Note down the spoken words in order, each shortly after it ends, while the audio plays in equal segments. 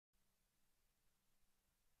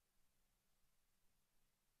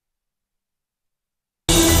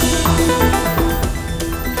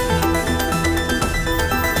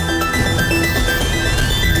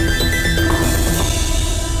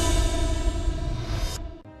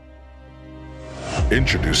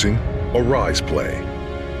Introducing Arise Play,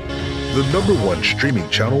 the #1 streaming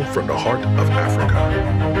channel from the heart of Africa.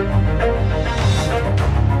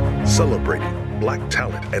 Celebrating Black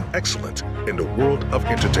talent and excellence in the world of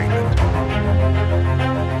entertainment.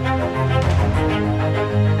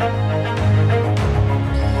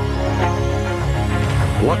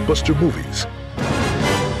 Blockbuster movies.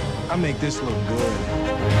 I make this look good.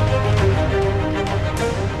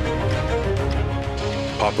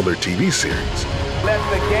 Popular TV series. Let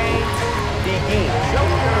the game begin.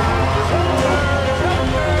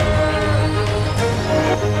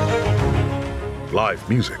 Live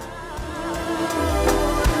music.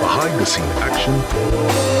 Behind-the-scene action.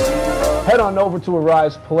 Head on over to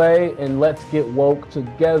Arise Play and let's get woke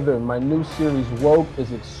together. My new series, Woke,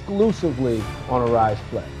 is exclusively on Arise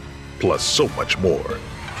Play. Plus so much more.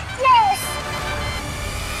 Yes!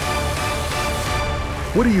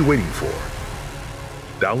 What are you waiting for?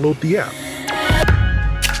 Download the app.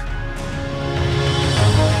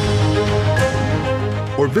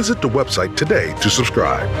 Or visit the website today to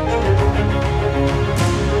subscribe.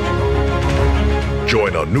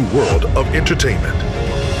 Join a new world of entertainment.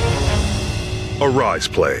 Arise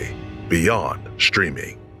Play, beyond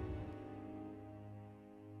streaming.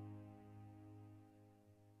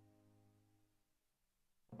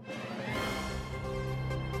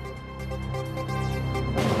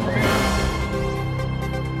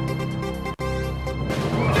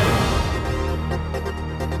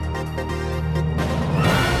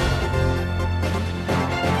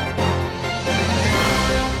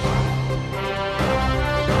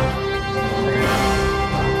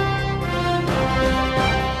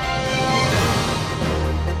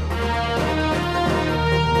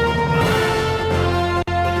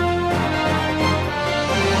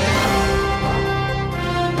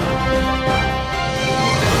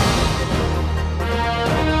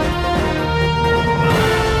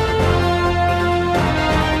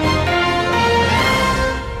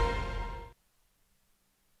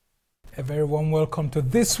 A very warm welcome to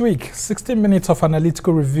this week, 16 minutes of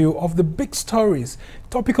analytical review of the big stories,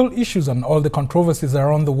 topical issues and all the controversies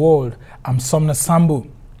around the world. I'm Somna Sambu.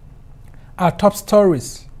 Our top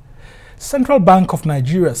stories. Central Bank of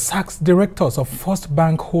Nigeria sacks directors of First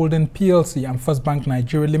Bank Holding PLC and First Bank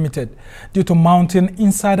Nigeria Limited due to mounting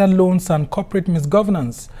insider loans and corporate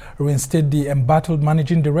misgovernance. Reinstate the embattled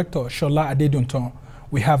managing director, Shola Adedunton.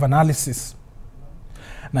 We have analysis.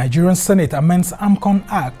 Nigerian Senate amends AMCON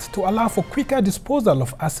Act to allow for quicker disposal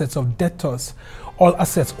of assets of debtors. All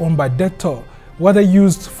assets owned by debtor, whether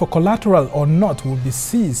used for collateral or not, will be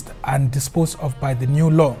seized and disposed of by the new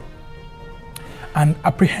law. And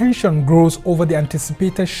apprehension grows over the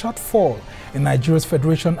anticipated shortfall in Nigeria's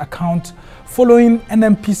Federation account following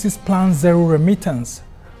NMPC's Plan Zero remittance.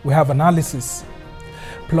 We have analysis.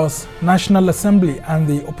 Plus, National Assembly and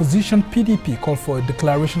the opposition PDP call for a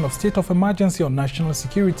declaration of state of emergency on national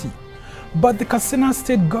security. But the Katsina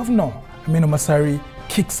State Governor, Aminu Masari,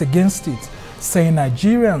 kicks against it, saying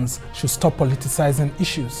Nigerians should stop politicizing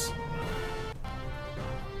issues.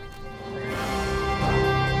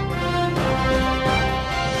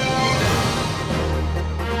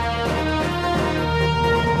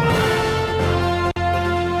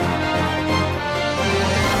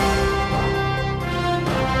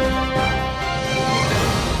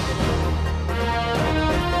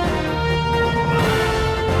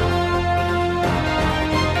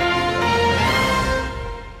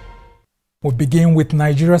 We begin with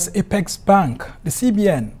Nigeria's Apex Bank, the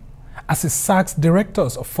CBN, as it sacks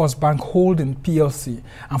directors of First Bank Holding PLC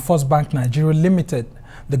and First Bank Nigeria Limited.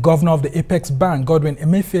 The governor of the Apex Bank, Godwin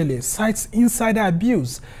Emefiele, cites insider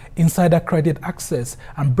abuse, insider credit access,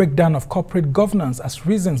 and breakdown of corporate governance as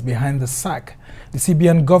reasons behind the sack. The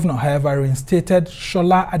CBN governor, however, reinstated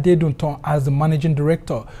Shola Adedunton as the managing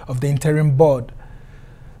director of the interim board.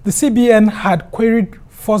 The CBN had queried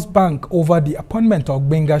First Bank over the appointment of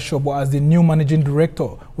Gbenga Shobo as the new managing director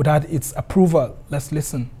without its approval. Let's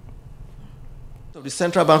listen. Of the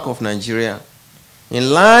Central Bank of Nigeria,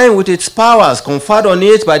 in line with its powers conferred on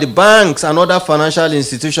it by the Banks and Other Financial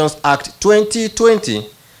Institutions Act 2020,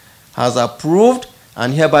 has approved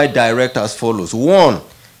and hereby directs as follows. 1.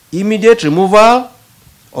 Immediate removal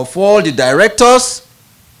of all the directors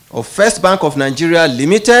of First Bank of Nigeria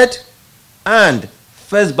Limited and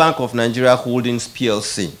First Bank of Nigeria Holdings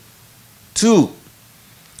PLC. 2.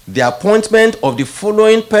 The appointment of the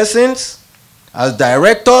following persons as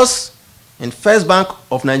directors in First Bank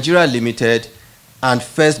of Nigeria Limited and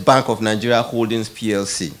First Bank of Nigeria Holdings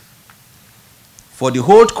PLC. For the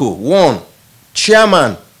Holdco, 1.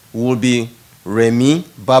 Chairman will be Remi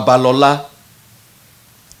Babalola.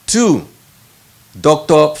 2.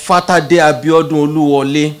 Dr. Fatade Abiodun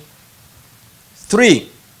Oluwole. 3.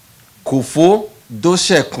 Kofo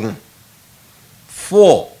Dosekun.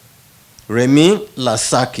 4. Remi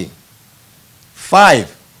Lasaki.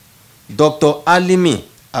 5. Dr. Alimi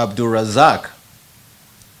Abdulrazak.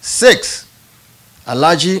 6.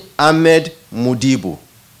 Alhaji Ahmed Mudibu.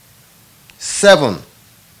 7.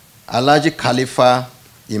 Alhaji Khalifa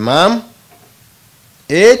Imam.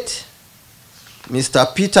 8. Mr.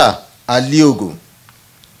 Peter Aliogu.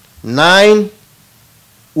 9.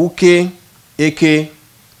 Uke Eke,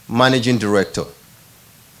 Managing Director.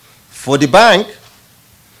 For the bank,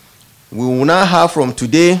 we will now have from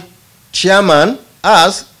today Chairman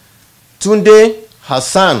as Tunde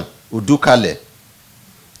Hassan Udukale.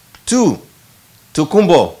 2.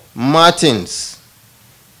 Tokumbo Martins.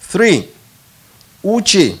 3.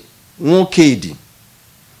 Uche Nwokedi.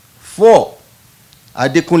 4.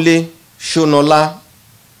 Adekunle Shonola.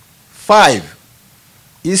 5.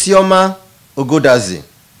 Isioma Ogodazi.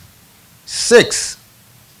 6.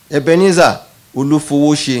 Ebenezer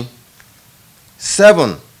Olufowoshi.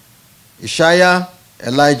 7. Ishaya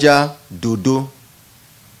Elijah Dodo.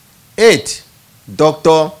 8.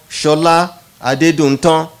 Dr. Shola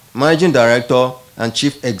Adedunton, Managing Director and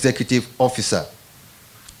Chief Executive Officer.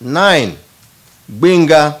 9.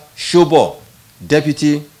 Gbenga Shobo,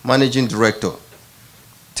 Deputy Managing Director.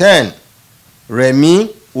 10. Remi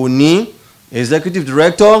Oni, Executive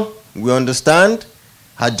Director, we understand,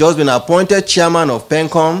 had just been appointed Chairman of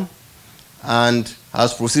PENCOM and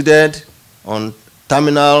has proceeded on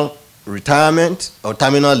terminal retirement or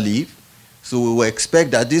terminal leave. So we will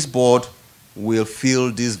expect that this board will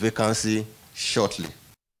fill this vacancy shortly.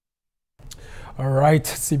 All right,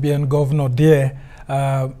 CBN Governor there,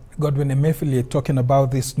 Godwin Emefiele, talking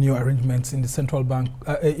about these new arrangements in the central bank,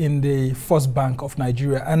 in the First Bank of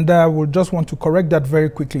Nigeria. And we'll just want to correct that very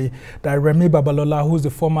quickly, that Remi Babalola, who's the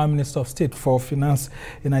former Minister of State for Finance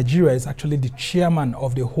in Nigeria, is actually the chairman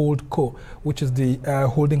of the HoldCo, which is the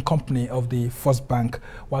holding company of the First Bank,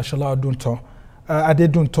 while Shola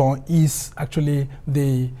Adedunton is actually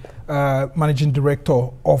the managing director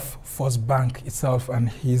of First Bank itself, and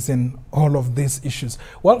he's in all of these issues.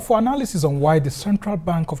 Well, for analysis on why the Central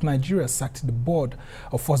Bank of Nigeria sacked the board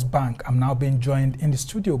of First Bank, I'm now being joined in the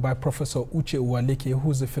studio by Professor Uche Uwaleke,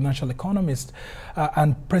 who's a financial economist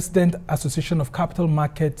and President, Association of Capital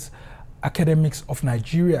Markets Academics of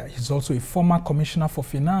Nigeria. He's also a former Commissioner for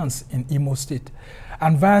Finance in Imo State.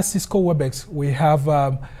 And via Cisco WebEx, we have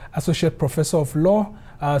Associate Professor of Law,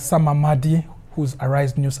 Sam Amadi, who's a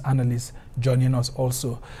Rise News analyst, joining us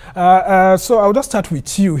also. So I'll just start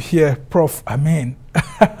with you here, Prof. Amin.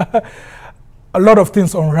 A lot of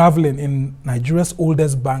things unraveling in Nigeria's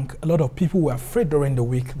oldest bank. A lot of people were afraid during the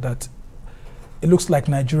week that it looks like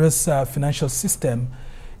Nigeria's financial system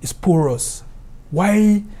is porous.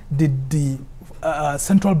 Why did the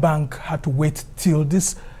central bank have to wait till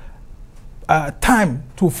this time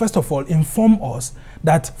to, first of all, inform us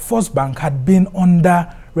that First Bank had been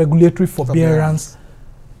under regulatory forbearance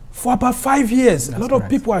for about 5 years? That's a lot of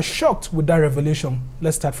people are shocked with that revelation.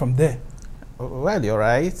 Let's start from there. Well, you're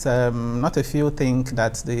right. Not a few think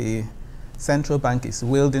that the central bank is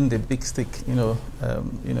wielding the big stick, a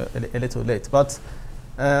little late. But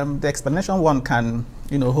the explanation one can,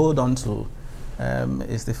 hold on to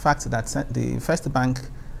is the fact that the First Bank,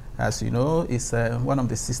 as you know, is one of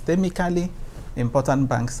the systemically important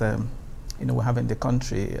banks we have in the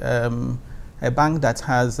country. A bank that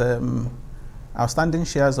has outstanding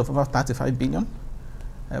shares of over 35 billion,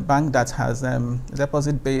 a bank that has a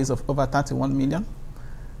deposit base of over 31 million,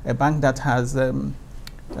 a bank that has,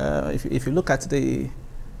 if you look at the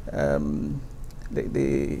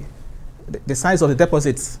size of the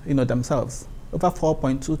deposits, themselves, over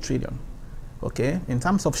 4.2 trillion. Okay, in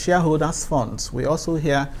terms of shareholders' funds, we also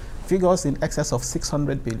hear figures in excess of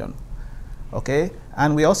 600 billion. Okay,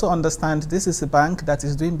 and we also understand this is a bank that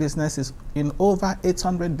is doing businesses in over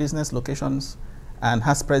 800 business locations and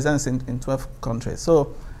has presence in 12 countries.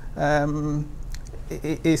 So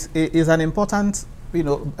it is an important,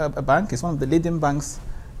 a bank. It's one of the leading banks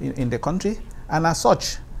in the country, and as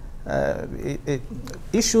such,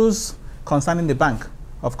 issues concerning the bank,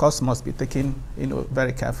 of course, must be taken,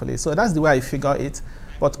 very carefully. So that's the way I figure it.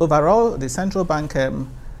 But overall, the central bank,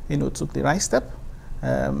 took the right step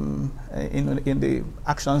in the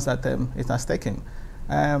actions that it has taken.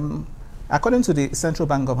 According to the central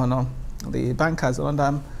bank governor, the bank has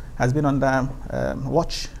been under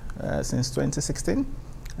watch since 2016.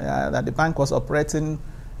 That the bank was operating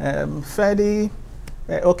fairly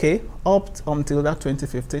okay up until that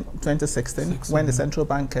 2016, when the central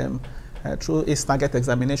bank through its target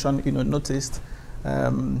examination, noticed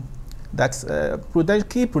that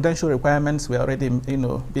key prudential requirements were already,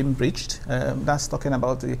 being breached. That's talking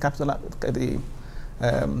about the capital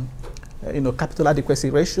adequacy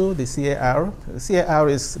ratio, the CAR. The CAR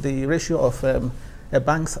is the ratio of a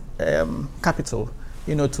bank's capital,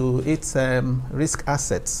 to its risk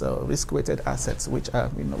assets, risk-weighted assets, which are,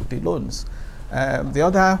 the loans. The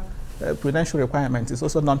other prudential requirement is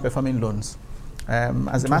also non-performing loans.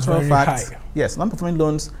 As a matter of fact, yes, non-performing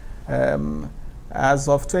loans as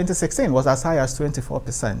of 2016 was as high as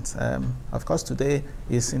 24%. Of course, today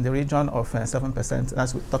is in the region of 7%.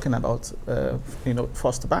 As we're talking about,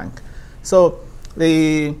 First Bank. So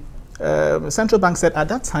the central bank said at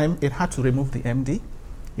that time it had to remove the MD.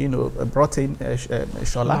 Brought in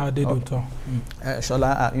Shola,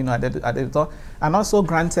 and also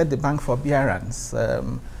granted the bank forbearance,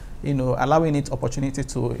 allowing it opportunity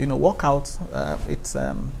to, work out its,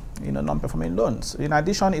 non-performing loans. In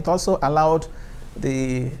addition, it also allowed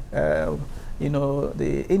the,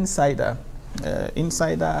 the insider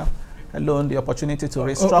loan the opportunity to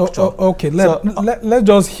restructure. Okay, let's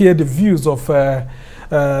just hear the views of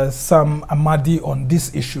Sam Amadi on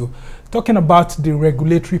this issue. Talking about the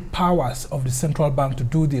regulatory powers of the central bank to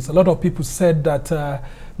do this, a lot of people said that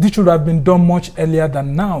this should have been done much earlier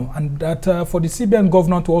than now, and that for the CBN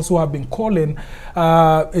governor to also have been calling,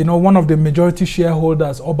 one of the majority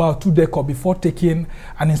shareholders, Awosika Otudeko, before taking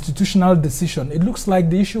an institutional decision. It looks like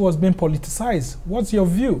the issue was being politicized. What's your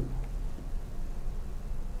view?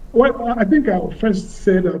 Well, I think I'll first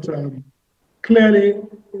say that clearly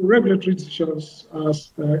regulatory decisions are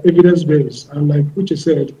evidence-based, and like Uche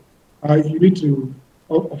said, you need to,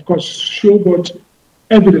 of course, show what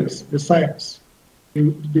evidence, the science.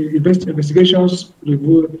 The investigations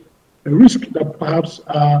reveal a risk that perhaps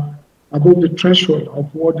are above the threshold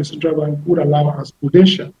of what the central bank would allow as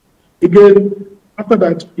prudential. Again, after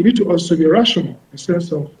that, you need to also be rational in the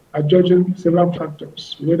sense of adjudging several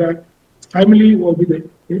factors, whether it's timely, what will be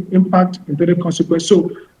the impact, intended consequence. So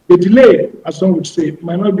the delay, as some would say,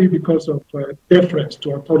 might not be because of deference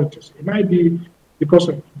to authorities. It might be because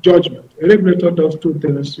of judgment. A regulator does two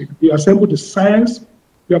things. You assemble the science,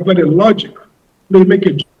 you apply the logic, then you make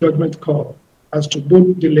a judgment call as to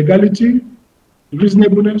both the legality,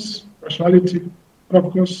 reasonableness, rationality, and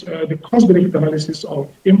of course, the cost-benefit analysis of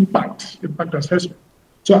impact assessment.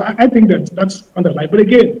 So I think that's underlined. But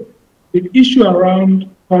again, the issue around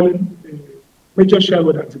calling major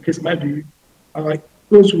shareholder, as the case might be,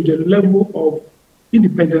 goes with the level of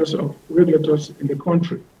independence of regulators in the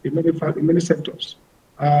country, in many sectors.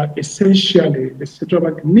 Essentially, the central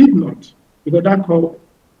bank need not, because that call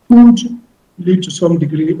could lead to some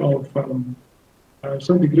degree of,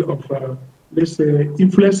 let's say,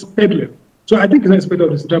 influence peddling. So I think it's an aspect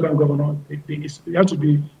of the central bank governor. It has to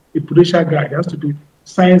be a prudential guide. It has to be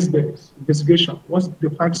science-based investigation. Once the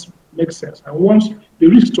facts make sense, and once the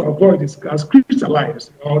risk to avoid is as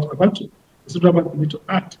crystallized or about to, the central bank need to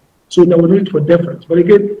act. So there will need for deference. But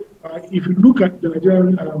again, if you look at the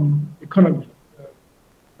Nigerian economy,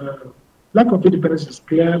 lack of independence is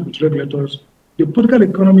clear with regulators. The political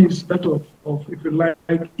economy is that of if you like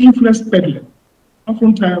influence peddling.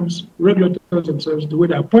 Oftentimes, regulators themselves, the way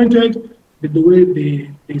they're appointed, the way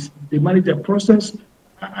they manage their process,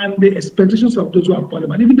 and the expectations of those who are appointed,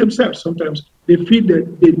 and even themselves, sometimes they feel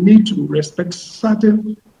that they need to respect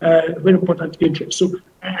certain very important interests. So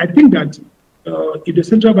I think that if the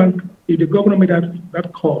central bank, if the government made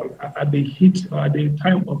that call at the heat or at the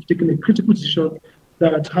time of taking a critical decision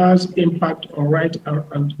that has impact on rights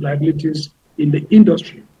and liabilities in the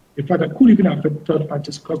industry, in fact, that could even affect third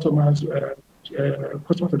parties, customers,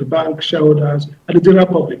 customers of the bank, shareholders, and the general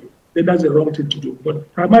public, then that's the wrong thing to do.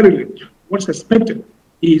 But primarily, what's expected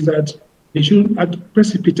is that they shouldn't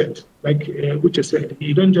precipitate, like Uche said.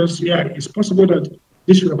 You don't just, it's possible that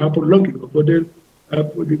this should have happened long ago, but then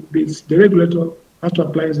the regulator has to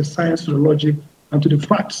apply the science to the logic and to the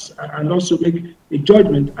facts, and also make a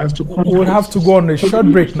judgment as to. We'll have to go on a short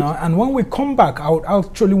break now, and when we come back, I would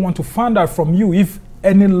actually want to find out from you if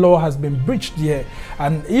any law has been breached here,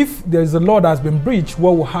 and if there is a law that has been breached,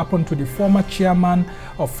 what will happen to the former chairman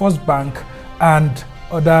of First Bank and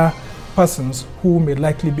other persons who may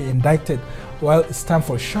likely be indicted. Well, it's time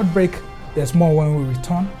for a short break. There's more when we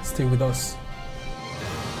return. Stay with us.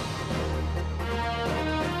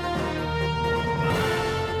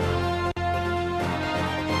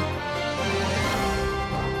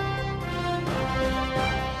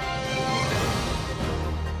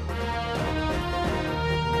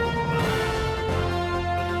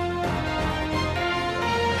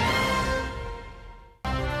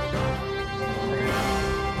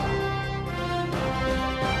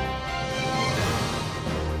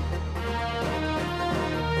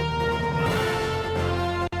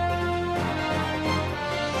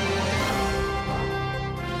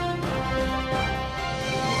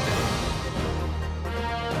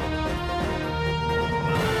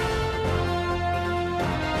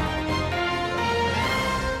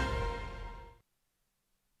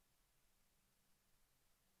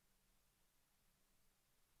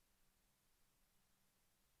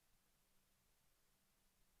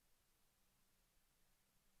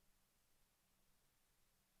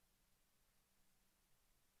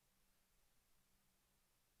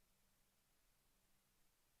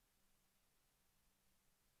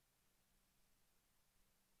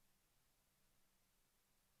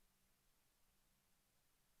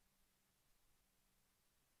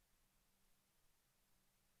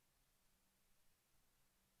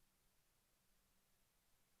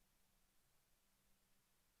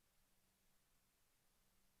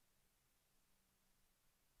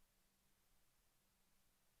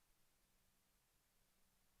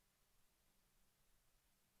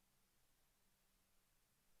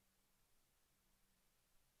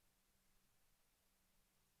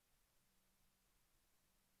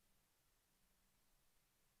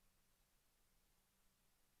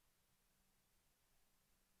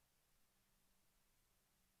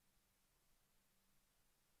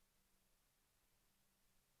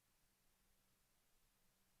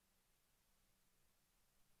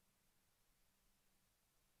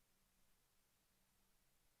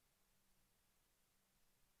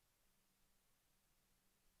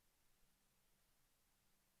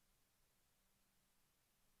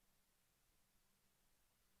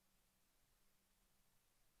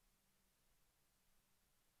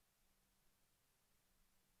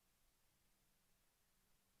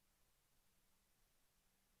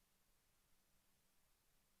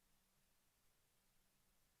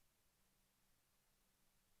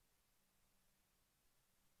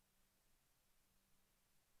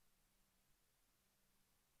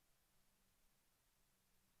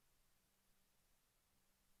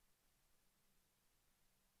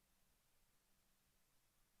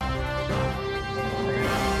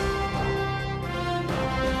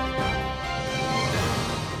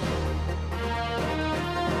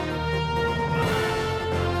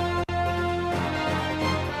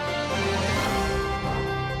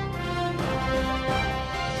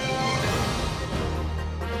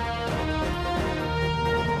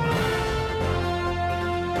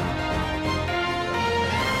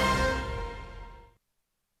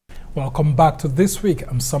 Welcome back to This Week.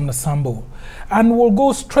 I'm Somna Sambo. And we'll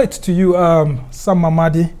go straight to you, Sam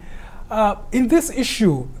Mamadi. In this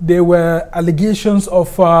issue, there were allegations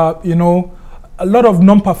of, a lot of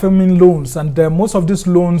non-performing loans, and most of these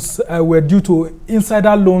loans were due to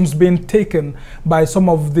insider loans being taken by some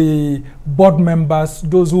of the board members,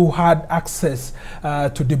 those who had access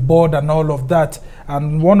to the board and all of that.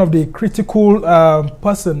 And one of the critical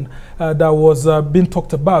person that was being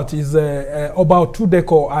talked about is Awosika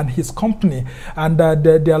Otudeko and his company. And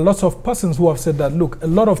there are lots of persons who have said that, look, a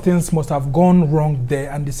lot of things must have gone wrong there,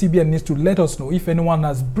 and the CBN needs to let us know if anyone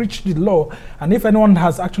has breached the law. And if anyone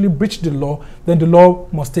has actually breached the law, then the law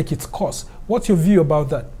must take its course. What's your view about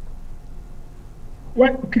that?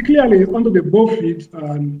 Well, clearly, under the BOFIT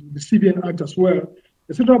and the CBN Act as well,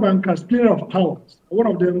 the central bank has plenty of powers. One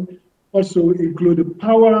of them also includes the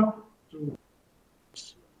power to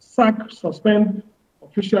sack, suspend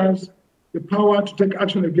officials, the power to take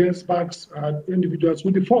action against banks and individuals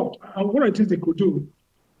who default. And what it is they could do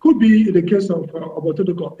could be in the case of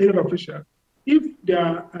Otudeko, any official, if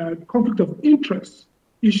there are conflict of interest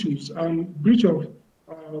issues and breach of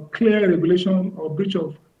clear regulation or breach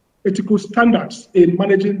of ethical standards in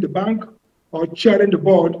managing the bank or chairing the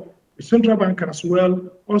board, the central bank can as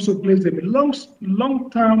well also place them in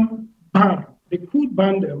long-term ban. They could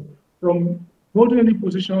ban them from holding any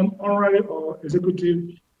position, honorary or executive,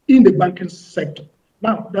 in the banking sector.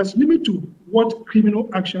 Now, there's limit to what criminal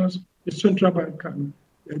actions the central bank can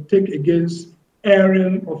take against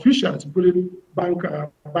erring officials, including bank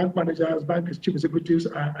managers, bank chief executives,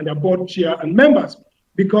 and their board chair and members,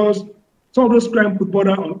 because some of those crimes could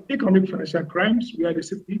border on economic financial crimes, where the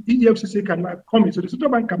EFCC can come in. So the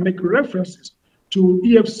central bank can make references to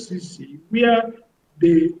EFCC, where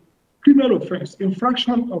the criminal offense,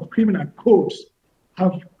 infraction of criminal codes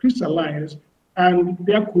have crystallized, and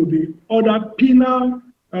there could be other penal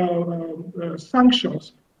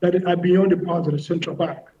sanctions that are beyond the powers of the central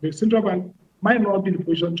bank. The central bank might not be in a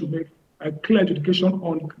position to make a clear education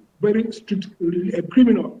on very strict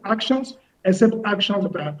criminal actions, except actions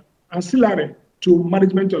that are ancillary to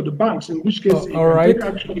management of the banks, in which case all right. take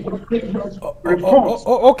action for reforms.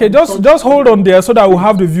 Okay, just hold on there so that we'll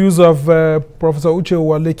have the views of Professor Uche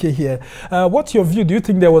Waleke here. What's your view? Do you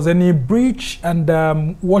think there was any breach, and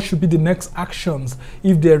what should be the next actions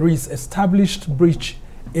if there is established breach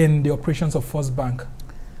in the operations of First Bank?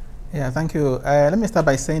 Yeah, thank you. Let me start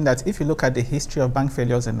by saying that if you look at the history of bank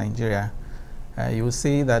failures in Nigeria, you will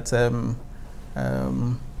see that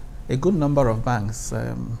a good number of banks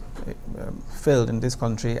failed in this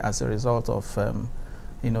country as a result of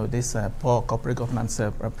this poor corporate governance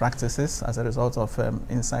practices, as a result of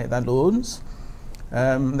insider loans.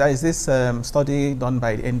 There is this study done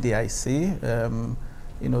by the NDIC,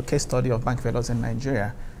 case study of bank failures in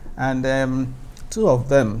Nigeria, and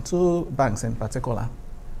two banks in particular,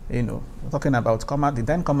 we're talking about the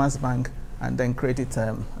then Commerce Bank and then Credit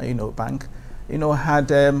Bank,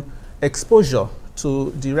 had exposure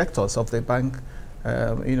to directors of the bank,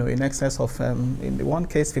 in excess of, in the one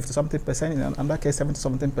case 50-something%, in another case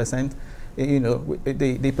 70-something%.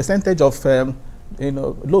 The percentage of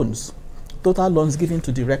loans, total loans given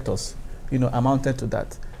to directors, amounted to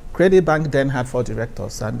that. Credit Bank then had 4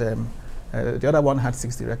 directors, and the other one had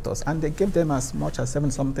 6 directors, and they gave them as much as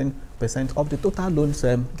 7-something% of the total loans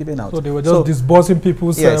given out. So they were just disbursing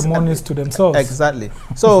people's monies to themselves. Exactly.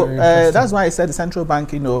 So that's why I said the central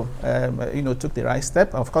bank, took the right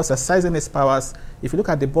step. Of course, exercising its powers. If you look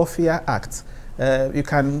at the BOFIA Act, you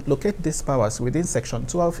can locate these powers within Section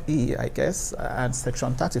 12E, I guess, and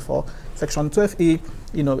Section 34. Section 12E,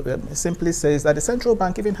 simply says that the central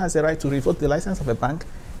bank even has the right to revoke the license of a bank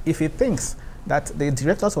if it thinks that the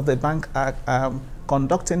directors of the bank are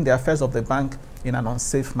conducting the affairs of the bank in an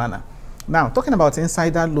unsafe manner. Now, talking about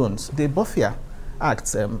insider loans, the BOFIA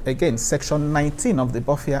Act, again, Section 19 of the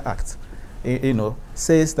BOFIA Act,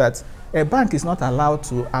 says that a bank is not allowed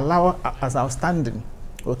to allow as outstanding,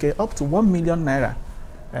 up to 1 million naira,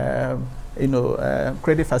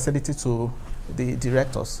 credit facility to the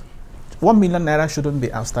directors. 1 million naira shouldn't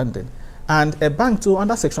be outstanding. And a bank too,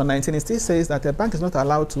 under Section 19, it still says that a bank is not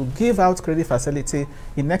allowed to give out credit facility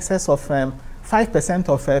in excess of 5%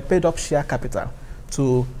 of paid up share capital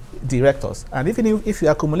to directors. And even if you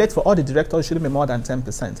accumulate for all the directors, it shouldn't be more than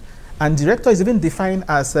 10%. And director is even defined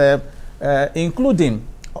as including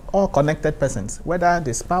all connected persons, whether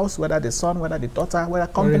the spouse, whether the son, whether the daughter, whether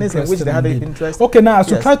companies in which they have an interest. Okay, now as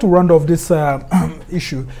we try to round off this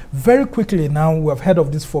issue, very quickly now, we have heard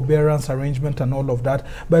of this forbearance arrangement and all of that,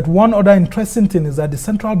 but one other interesting thing is that the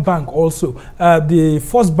central bank also, the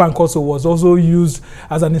First Bank also was also used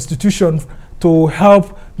as an institution to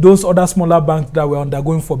help those other smaller banks that were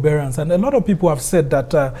undergoing forbearance. And a lot of people have said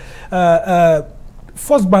that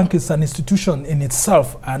First Bank is an institution in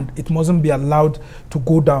itself and it mustn't be allowed to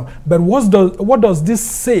go down. But what does this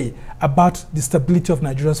say about the stability of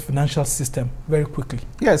Nigeria's financial system? Very quickly.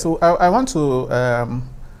 Yeah, so I want to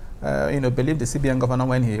believe the CBN governor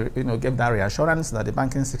when he gave that reassurance that the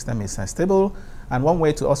banking system is stable. And one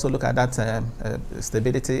way to also look at that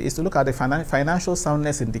stability is to look at the financial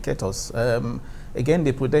soundness indicators. Again,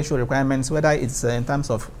 the prudential requirements, whether it's in terms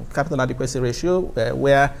of capital adequacy ratio,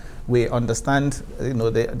 where we understand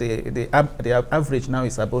the average now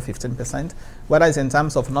is above 15%. Whether it's in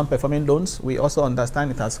terms of non-performing loans, we also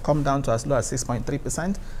understand it has come down to as low as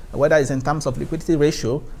 6.3%. Whether it's in terms of liquidity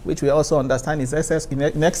ratio, which we also understand is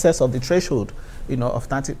in excess of the threshold, of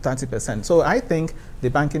 30%. So I think the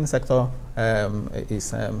banking sector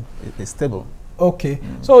is stable. Okay,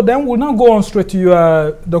 so then we'll now go on straight to you,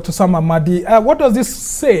 Dr. Sam Amadi. What does this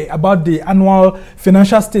say about the annual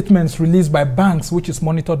financial statements released by banks, which is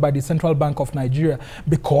monitored by the Central Bank of Nigeria?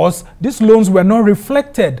 Because these loans were not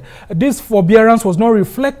reflected, this forbearance was not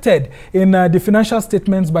reflected in the financial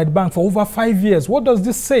statements by the bank for over 5 years. What does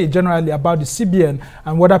this say generally about the CBN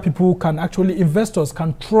and whether people can actually, investors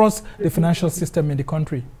can trust the financial system in the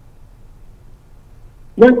country?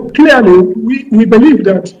 Well, clearly, we believe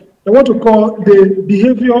that what we call the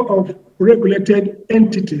behavior of regulated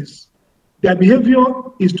entities, their behavior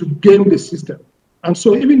is to game the system. And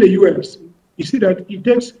so even the US, you see that it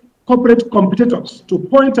takes corporate competitors to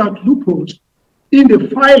point out loopholes in the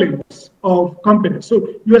filings of companies. So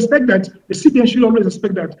you expect that the CBN should always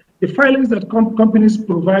expect that the filings that companies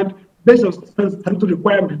provide based on statutory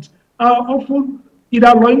requirements are often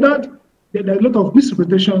either laundered, there are a lot of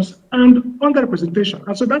misrepresentations and underrepresentation.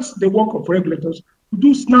 And so that's the work of regulators, to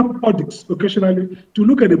do snap audits occasionally, to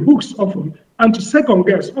look at the books often, and to second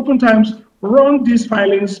guess, oftentimes run these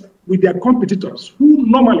filings with their competitors who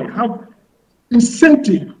normally have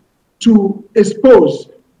incentive to expose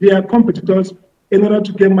their competitors in order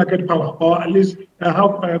to gain market power or at least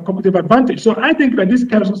have a competitive advantage. So I think that this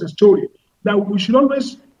tells us a story that we should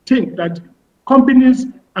always think that companies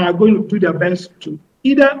are going to do their best to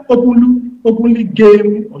either openly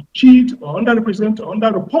game or cheat or underrepresent or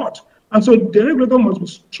underreport. And so the regulator must be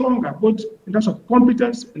stronger, both in terms of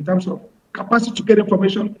competence, in terms of capacity to get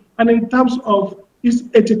information, and in terms of its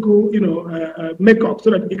ethical, makeup, so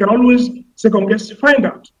that it can always second guess, find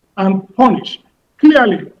out, and punish.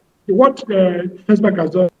 Clearly, what First Bank has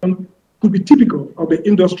done could be typical of the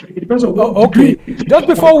industry. It depends on what degree. Just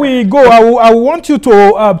before we go, I want you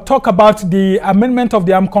to talk about the amendment of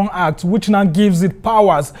the AMCON Act, which now gives it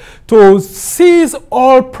powers to seize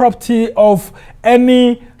all property of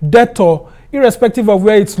any debtor, irrespective of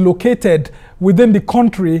where it's located within the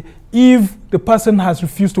country, if the person has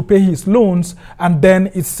refused to pay his loans, and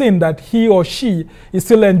then it's seen that he or she is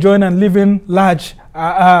still enjoying and living large,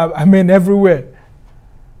 everywhere.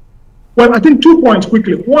 Well, I think 2 points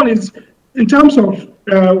quickly. One is, in terms of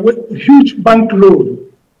huge bank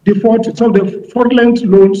loan defaulted, some of the fraudulent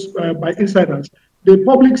loans by insiders, the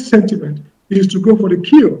public sentiment is to go for the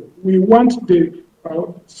kill. We want the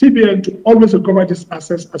CBN to always recover these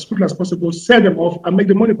assets as quickly as possible, sell them off, and make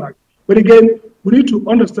the money back. But again, we need to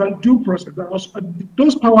understand due process.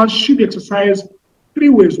 Those powers should be exercised 3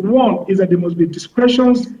 ways. One is that there must be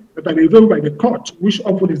discretions that are revealed by the court, which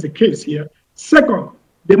often is the case here. Second,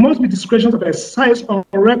 there must be discretions that are exercised on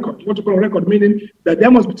record. What you call record, meaning that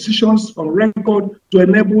there must be decisions on record to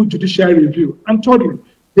enable judicial review. And thirdly,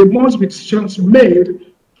 there must be decisions made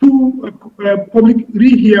through public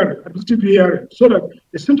rehearing, administrative hearing, so that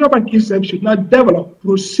the central bank itself should not develop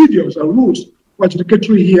procedures and rules for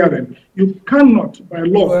adjudicatory hearing. You cannot, by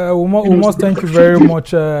law. We must thank you very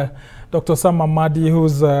much, Dr. Sam Amadi,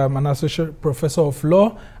 who's an associate professor of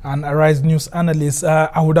law and Arise News analyst.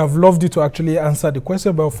 I would have loved you to actually answer the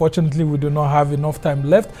question, but unfortunately we do not have enough time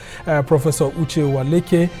left. Professor Uche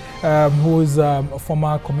Waleke, who is a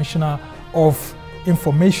former commissioner of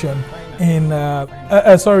information in,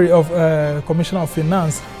 Commissioner of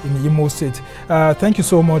Finance in Imo State. Thank you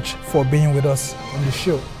so much for being with us on the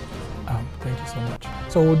show. Thank you so much.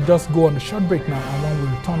 So we'll just go on a short break now, and when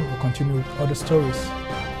we return, we'll continue with other stories.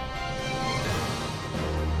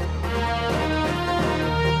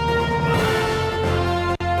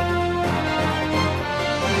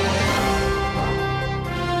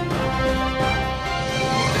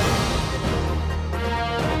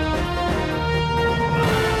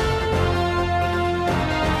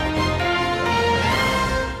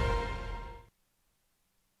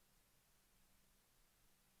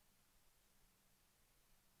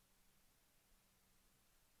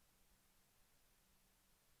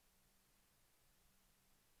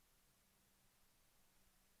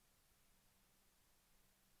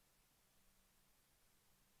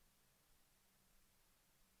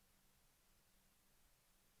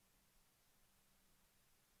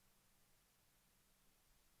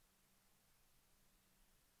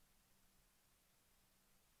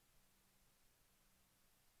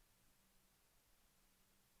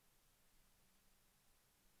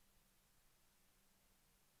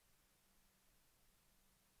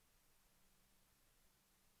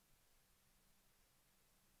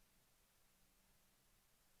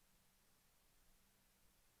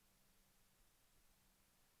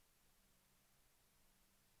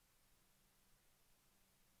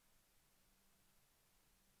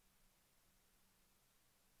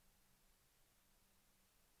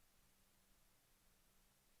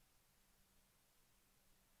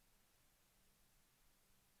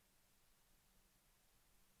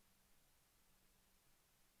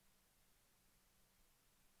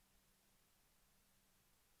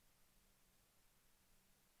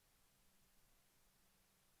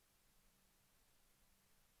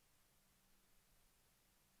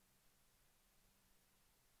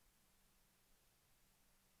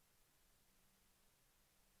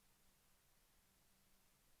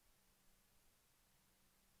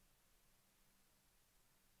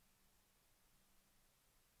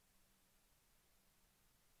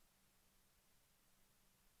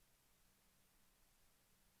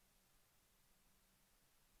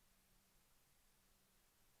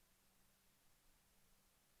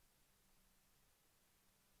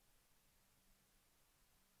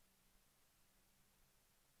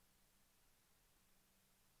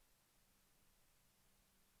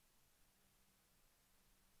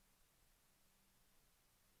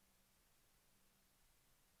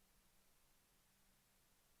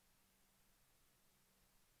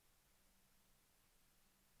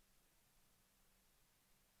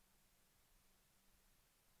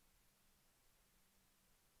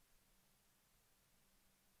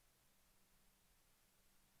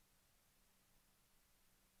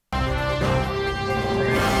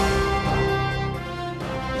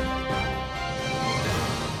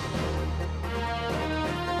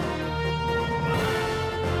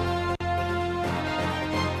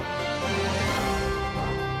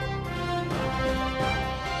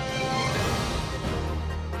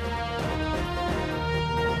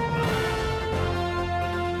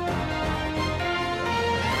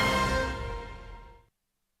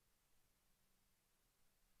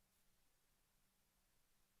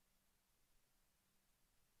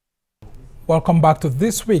 Welcome back to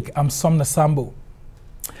This Week. I'm Somna Sambo.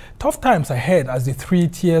 Tough times ahead as the 3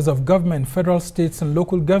 tiers of government, federal, states and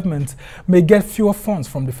local governments may get fewer funds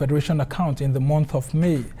from the Federation account in the month of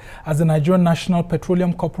May, as the Nigerian National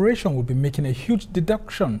Petroleum Corporation will be making a huge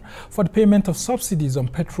deduction for the payment of subsidies on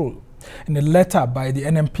petrol. In a letter by the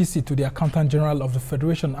NNPC to the Accountant General of the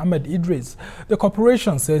Federation, Ahmed Idris, the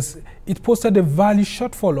corporation says it posted a value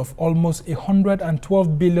shortfall of almost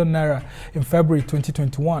 112 billion naira in February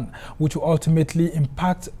 2021, which will ultimately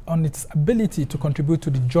impact on its ability to contribute to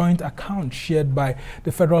the joint account shared by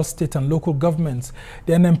the federal, state and local governments.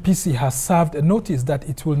 The NNPC has served a notice that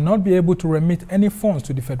it will not be able to remit any funds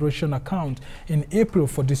to the Federation account in April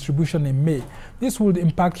for distribution in May. This would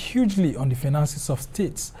impact hugely on the finances of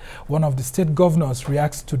states. One of the state governors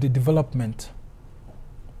reacts to the development.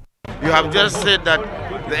 You have just said that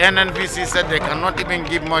the NNPC said they cannot even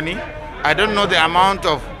give money. I don't know the amount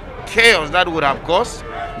of chaos that would have caused,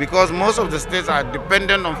 because most of the states are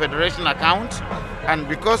dependent on Federation accounts, and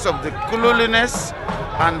because of the cluelessness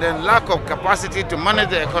and the lack of capacity to manage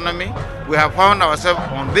the economy, we have found ourselves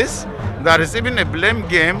on this. There is even a blame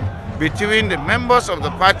game between the members of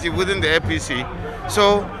the party within the APC.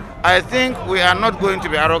 So I think we are not going to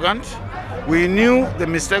be arrogant. We knew the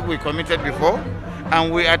mistake we committed before,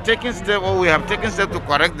 and we are taking steps, or we have taken steps to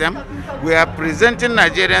correct them. We are presenting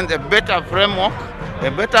Nigerians a better framework,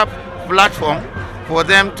 a better platform for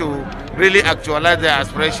them to really actualize their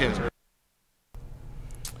aspirations.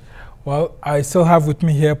 Well, I still have with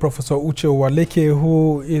me here Professor Uche Waleke,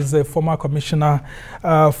 who is a former commissioner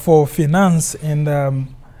for finance in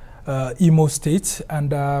Imo State,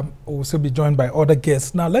 and will also be joined by other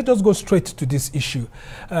guests. Now, let's just go straight to this issue.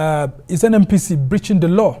 Is NNPC breaching the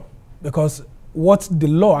law? Because what the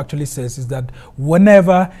law actually says is that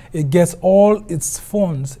whenever it gets all its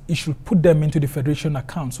funds, it should put them into the Federation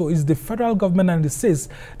account. So it's the federal government and the states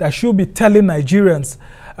that should be telling Nigerians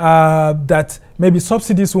that maybe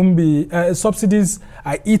subsidies won't be, subsidies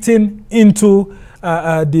are eaten into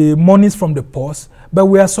the monies from the purse. But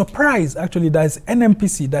we are surprised, actually, that it's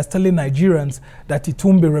NNPC that's telling Nigerians that it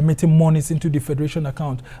won't be remitting monies into the Federation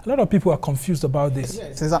account. A lot of people are confused about this.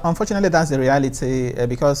 Yes, unfortunately, that's the reality,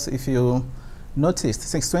 because if you noticed,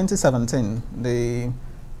 since 2017, the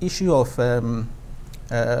issue of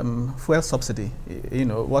fuel subsidy, you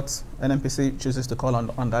know, what NNPC chooses to call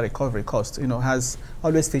on the recovery cost, you know, has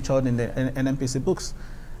always featured in the NNPC books.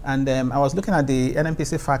 And I was looking at the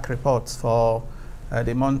NNPC FAC reports for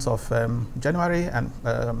the month of January and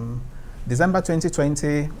December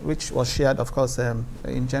 2020, which was shared, of course,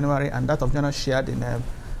 in January, and that of January shared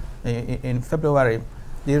in February.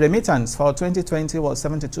 The remittance for 2020 was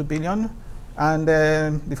 72 billion, and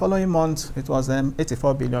the following month it was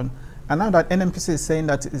 84 billion. And now that NNPC is saying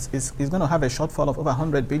that it's going to have a shortfall of over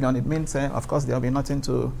 100 billion, it means, of course, there will be nothing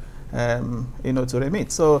to, you know, to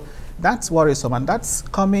remit. So that's worrisome, and that's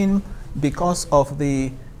coming because of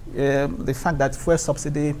the fact that fuel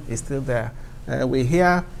subsidy is still there. We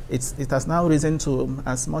hear it has now risen to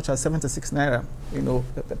as much as 76 naira, you know,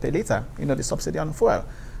 per liter, you know, the subsidy on fuel,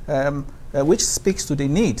 which speaks to the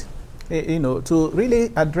need, you know, to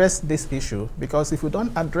really address this issue, because if we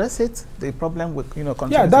don't address it, the problem will, you know,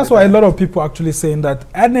 continue. Yeah, that's why a lot of people are actually saying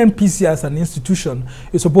that NNPC as an institution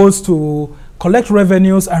is supposed to collect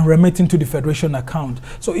revenues and remit into the Federation account.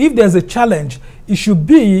 So if there's a challenge, it should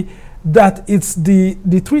be that it's the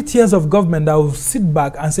 3 tiers of government that will sit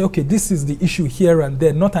back and say, okay, this is the issue here and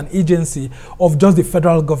there, not an agency of just the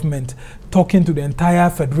federal government talking to the entire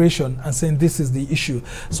federation and saying this is the issue.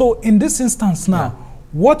 So in this instance now,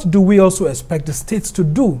 what do we also expect the states to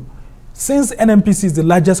do, since NNPC is the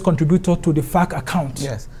largest contributor to the FAC account?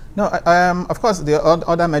 Yes. No, of course, the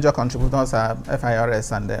other major contributors are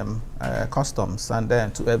FIRS and Customs, and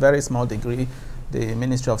then to a very small degree, the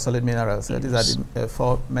Ministry of Solid Minerals. These are the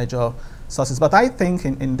 4 major sources. But I think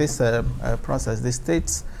in this process, the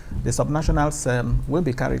states, the subnationals will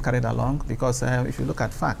be carried along, because if you look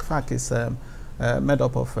at FAC is made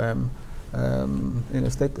up of you know,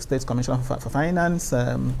 States Commissioner for Finance,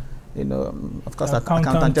 you know, of course,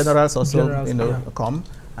 Accountant Generals also, you know, come,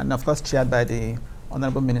 and of course chaired by the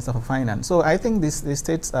Honorable Minister for Finance. So I think the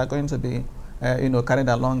states are going to be, you know, carried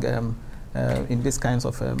along in these kinds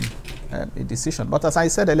of decision. But as I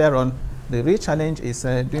said earlier on, the real challenge is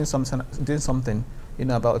doing something, you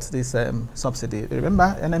know, about this subsidy.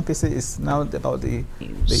 Remember, NNPC is now about the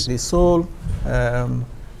sole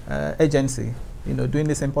agency, you know, doing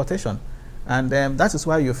this importation, and that is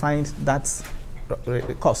why you find that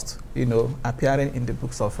cost, you know, appearing in the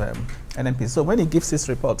books of NNPC. So when it gives this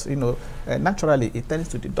report, you know, naturally it tends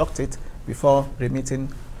to deduct it before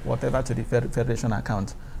remitting whatever to the Federation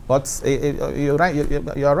account. But you're right.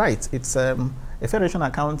 You're right. It's a federation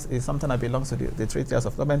account is something that belongs to the 3 tiers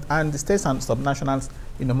of government, and the states and subnationals,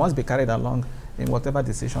 must be carried along in whatever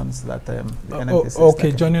decisions that the NNPC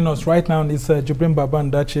okay, joining us right now is Jibrin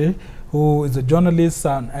Babandache, who is a journalist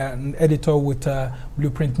and an editor with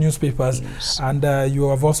Blueprint Newspapers. Yes. And you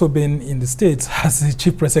have also been in the States as the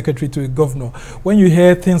Chief Press Secretary to a governor. When you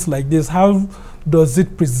hear things like this, how does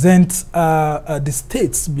it present the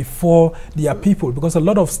states before their people? Because a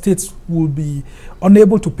lot of states will be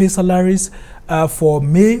unable to pay salaries for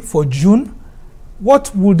May, for June.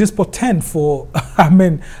 What will this portend for,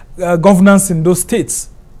 governance in those states?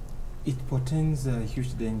 It portends a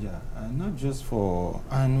huge danger, not just for,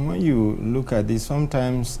 and when you look at this,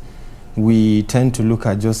 sometimes we tend to look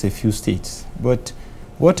at just a few states. But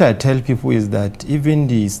what I tell people is that even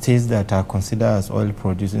the states that are considered as oil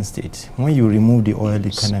producing states, when you remove the oil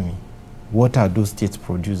economy, what are those states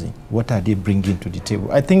producing? What are they bringing to the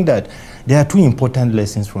table? I think that there are 2 important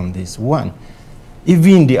lessons from this. One,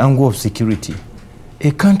 even in the angle of security, a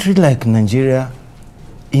country like Nigeria,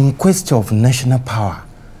 in quest of national power,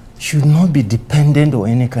 should not be dependent on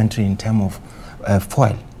any country in terms of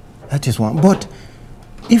fuel. That is one. But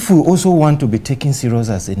if we also want to be taken serious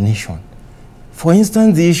as a nation, for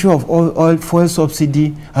instance, the issue of oil fuel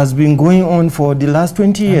subsidy has been going on for the last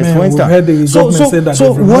 20 years. For instance, heard the government say that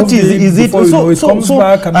so what is it?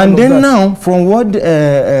 And then now, from what the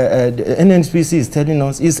NNPC is telling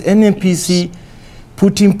us, is NNPC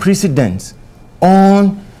putting precedents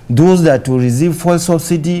on those that will receive fuel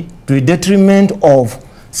subsidy to the detriment of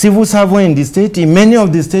civil servants in the state. In many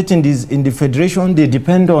of the states in the federation, they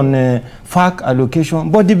depend on FAC allocation.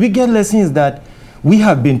 But the bigger lesson is that we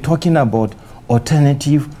have been talking about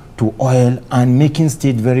alternative to oil and making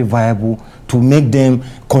state very viable to make them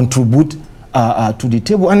contribute to the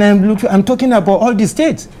table. And I'm talking about all the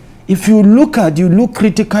states. If you look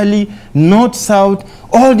critically, north, south,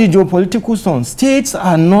 all the geopolitical zones, states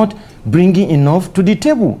are not bringing enough to the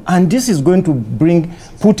table, and this is going to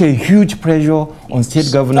put a huge pressure on state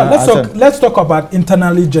governors. Let's talk about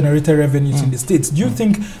internally generated revenues in the states. Do you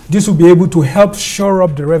think this will be able to help shore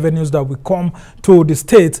up the revenues that will come to the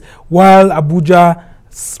states, while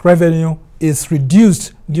Abuja's revenue is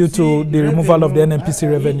reduced due to the removal of the NNPC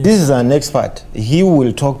revenue? This is an expert. He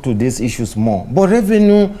will talk to these issues more. But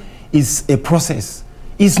revenue is a process.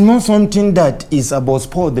 It's not something that is about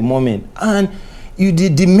spur of the moment. And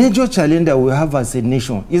the major challenge that we have as a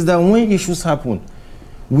nation is that when issues happen,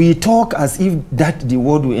 we talk as if that the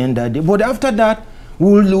world will end that day. But after that,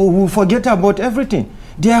 we'll forget about everything.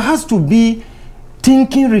 There has to be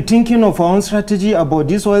rethinking of our own strategy about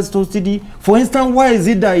this oil subsidy. For instance, why is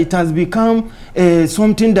it that it has become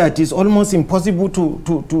something that is almost impossible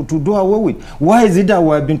to do away with? Why is it that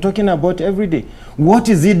we have been talking about every day? What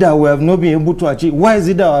is it that we have not been able to achieve? Why is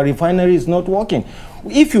it that our refinery is not working?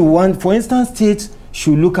 If you want, for instance, states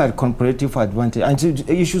should look at comparative advantage and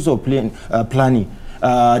issues of planning,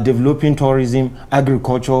 developing tourism,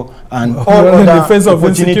 agriculture, and all other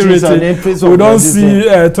opportunities. We don't see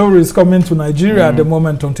tourists coming to Nigeria at the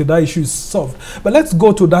moment until that issue is solved. But let's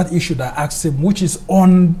go to that issue that I asked him, which is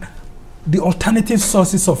on the alternative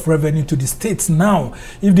sources of revenue to the states now.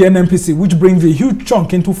 If the NNPC, which brings a huge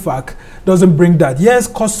chunk into FAC, doesn't bring that. Yes,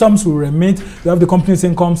 customs will remit. You have the company's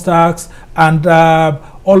income tax and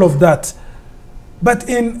all of that. But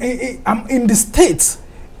in the states,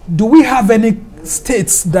 do we have any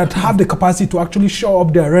states that have the capacity to actually show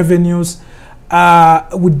up their revenues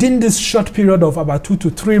within this short period of about 2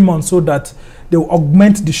 to 3 months, so that they will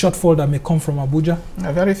augment the shortfall that may come from Abuja?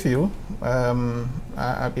 Very few.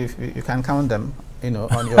 If you can count them,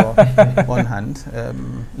 on your one hand.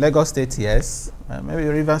 Lagos State, yes. Maybe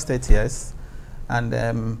River State, yes.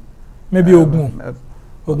 And maybe Ogun.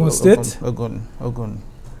 Ogun State? Ogun.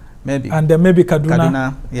 Maybe. And then maybe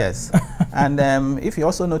Kaduna. Yes. And if you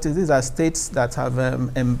also notice, these are states that have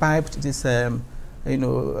imbibed this,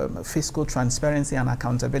 fiscal transparency and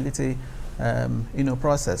accountability,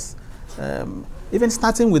 process. Even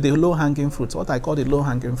starting with the low-hanging fruits, what I call the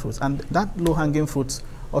low-hanging fruits, and that low-hanging fruit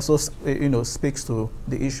also, speaks to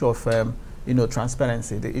the issue of,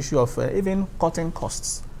 transparency, the issue of even cutting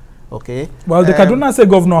costs. Okay. Well, the Kaduna State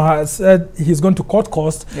governor has said he's going to cut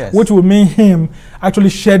costs, yes, which will mean him actually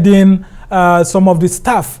shedding some of the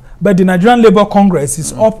staff. But the Nigerian Labour Congress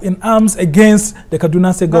is up in arms against the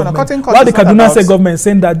Kaduna State government. While the Kaduna State government is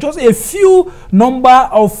saying that just a few number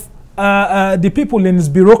of the people in its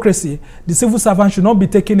bureaucracy, the civil servants, should not be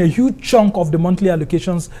taking a huge chunk of the monthly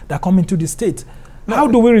allocations that come into the state. How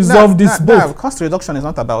do we resolve this both? Cost reduction is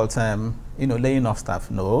not about laying off staff.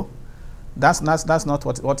 No. That's not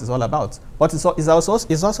what it's all about. But it's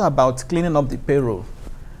also about cleaning up the payroll.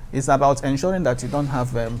 It's about ensuring that you don't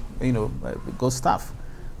have, ghost staff.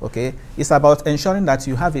 Okay, it's about ensuring that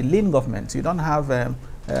you have a lean government. You don't have an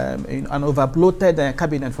overbloated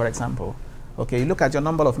cabinet, for example. Okay, you look at your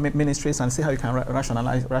number of ministries and see how you can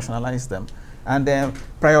rationalize them, and then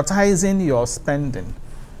prioritizing your spending.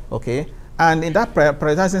 Okay, and in that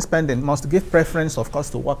prioritizing spending must give preference, of course,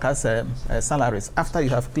 to workers' salaries after you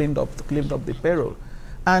have cleaned up the payroll.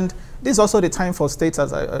 And this is also the time for states,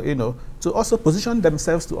 as to also position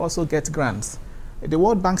themselves to also get grants. The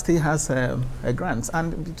World Bank still has grants,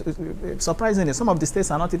 and surprisingly, some of the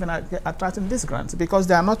states are not even attracting these grants because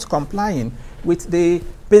they are not complying with the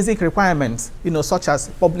basic requirements, such as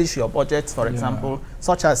publish your budget, for example,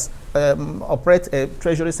 such as operate a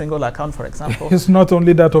treasury single account, for example. It's not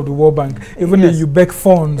only that of the World Bank. Even the UBEC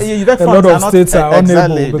funds, a funds lot of states are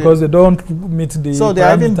exactly unable because they don't meet the So there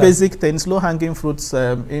are even basic things, low-hanging fruits,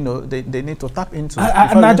 they need to tap into.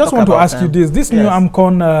 And I just want to ask you this new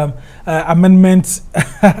AMCON Amendment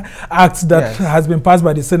Act that has been passed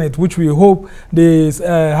by the Senate, which we hope the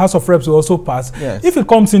House of Reps will also pass. If it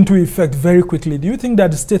comes into effect very quickly, do you think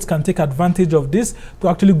that the states can take advantage of this to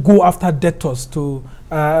actually go after debtors to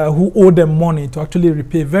who owe them money to actually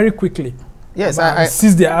repay very quickly? Yes,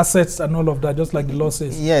 seize their assets and all of that, just like the law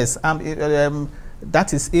says. Yes,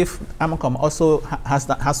 that is if AMCOM also has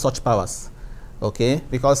such powers, okay?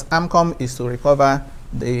 Because AMCOM is to recover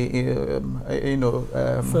the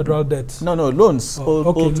federal debt. No, loans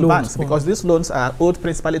owed to banks, because these loans are owed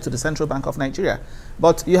principally to the Central Bank of Nigeria.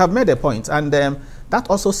 But you have made a point, and that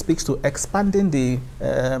also speaks to expanding the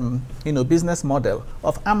business model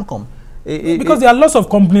of AMCOM. Because there are lots of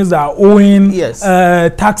companies that are owing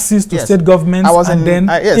taxes to state governments and then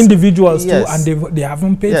individuals too, and they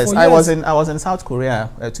haven't paid for years. I was in South Korea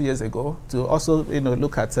 2 years ago to also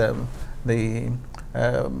look at the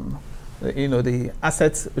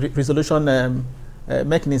asset resolution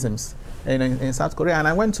mechanisms in South Korea, and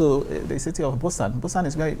I went to the city of Busan. Busan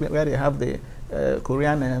is where they have the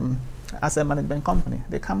Korean asset management company,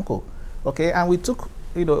 the CAMCO. Okay, and we took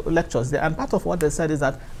lectures there, and part of what they said is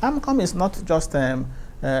that AMCOM is not just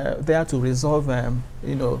there to resolve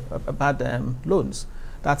bad loans.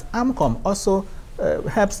 That AMCOM also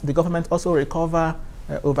helps the government also recover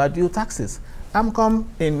overdue taxes. AMCOM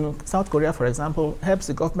in South Korea, for example, helps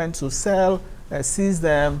the government to sell, seize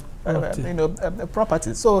the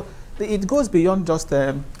properties. So it goes beyond just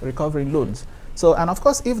recovering loans. So, and of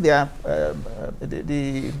course, if their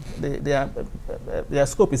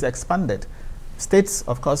scope is expanded, states,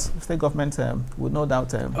 of course, state governments would no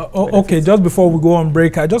doubt. Okay, just before we go on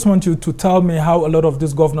break, I just want you to tell me how a lot of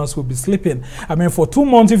these governors will be sleeping. I mean, for 2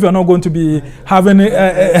 months, if you're not going to be having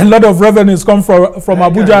a lot of revenues come from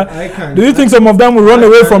Abuja, do you think some of them will run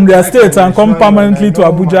away from their states and come permanently to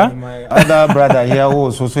Abuja? My other brother here, who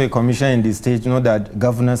was also a commissioner in the state, that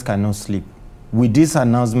governors cannot sleep. With this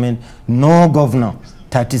announcement, no governor,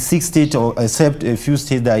 36 states, or except a few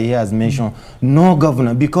states that he has mentioned, no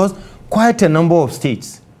governor, because quite a number of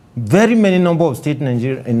states, very many number of states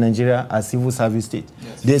in Nigeria are civil service states.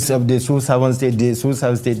 Yes. The civil service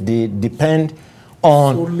state, they depend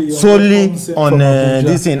solely on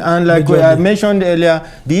this thing. And like I mentioned earlier,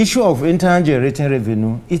 the issue of internal generating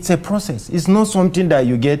revenue, it's a process. It's not something that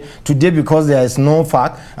you get today because there is no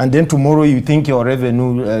fact, and then tomorrow you think your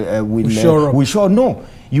revenue will show. No.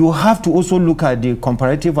 You have to also look at the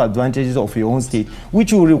comparative advantages of your own state,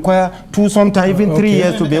 which will require sometimes even 3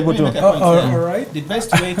 years to be able to. All right. The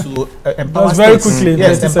best way to empower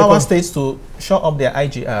states to show up their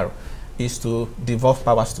IGR is to devolve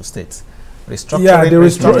powers to states. Restructuring, yeah, the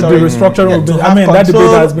restructuring will be. I mean, that debate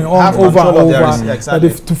has been on over and over. Exactly.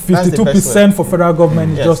 That 52% for federal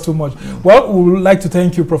government is just too much. Well, we would like to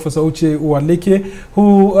thank you, Professor Uche Uwaleke,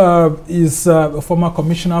 who is a former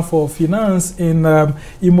commissioner for finance in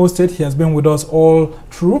Imo State. He has been with us all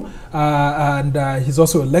through, and he's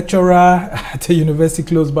also a lecturer at a university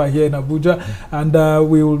close by here in Abuja. And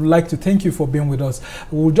we would like to thank you for being with us.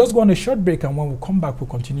 We'll just go on a short break, and when we come back, we'll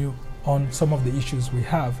continue on some of the issues we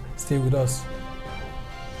have. Stay with us.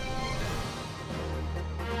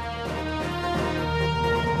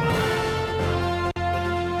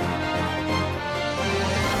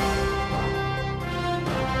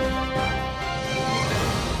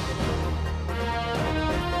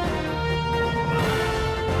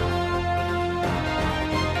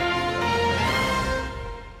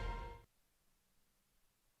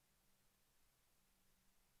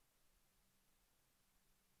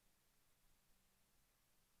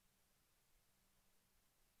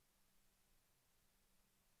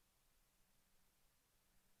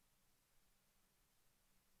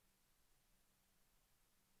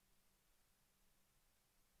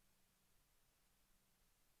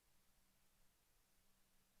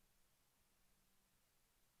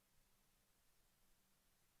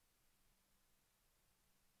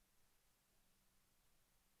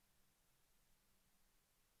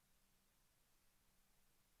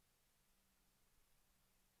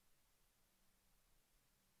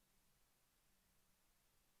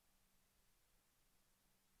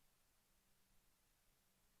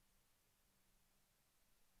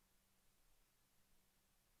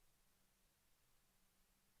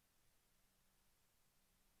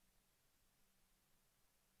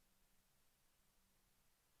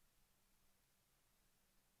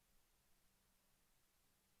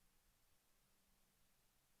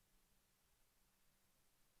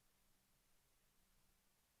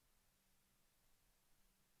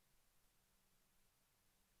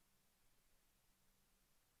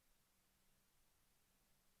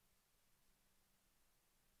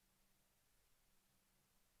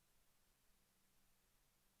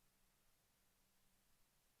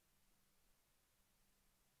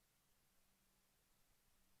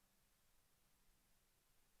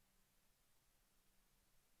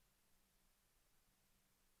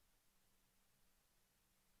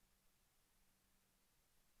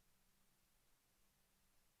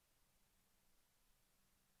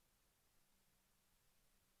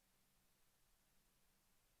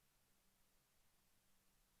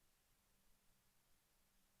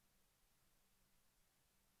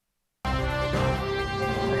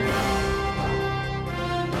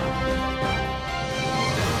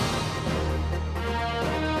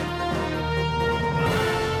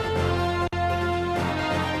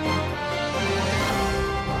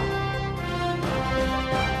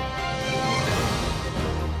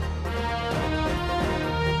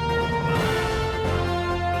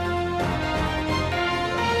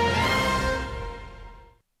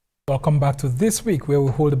 Welcome back to This Week, where we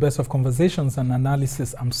hold the best of conversations and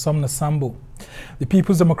analysis. I'm Somna Sambo. The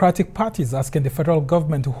People's Democratic Party is asking the federal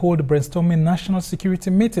government to hold a brainstorming national security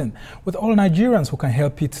meeting with all Nigerians who can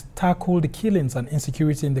help it tackle the killings and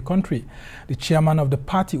insecurity in the country. The chairman of the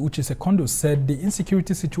party, Uche Sekondo, said the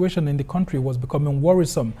insecurity situation in the country was becoming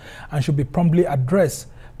worrisome and should be promptly addressed,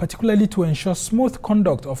 particularly to ensure smooth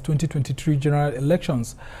conduct of 2023 general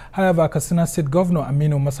elections. However, Katsina State Governor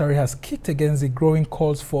Aminu Masari has kicked against the growing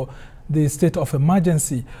calls for the state of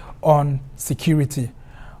emergency on security.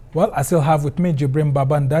 Well, I still have with me Jibrin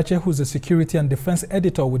Babandache, who's a security and defense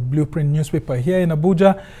editor with Blueprint newspaper here in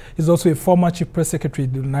Abuja. He's also a former chief press secretary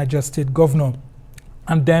to the Niger State Governor.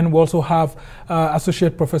 And then we also have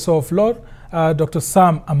Associate Professor of Law, Dr.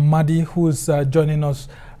 Sam Amadi, who's joining us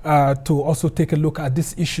to also take a look at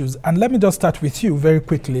these issues. And let me just start with you very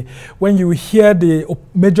quickly. When you hear the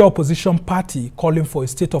major opposition party calling for a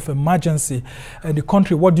state of emergency in the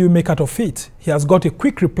country, what do you make out of it? He has got a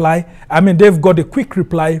quick reply. I mean, they've got a quick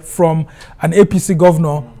reply from an APC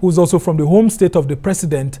governor who's also from the home state of the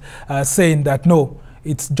president, saying that no,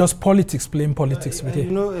 it's just politics, playing politics with it.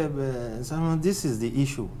 You know, Simon, this is the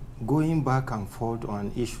issue. Going back and forth on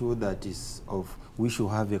an issue that is of, we should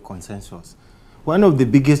have a consensus. One of the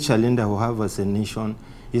biggest challenges we have as a nation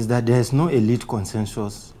is that there is no elite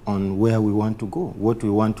consensus on where we want to go, what we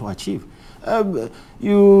want to achieve.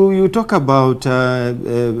 You talk about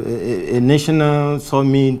a national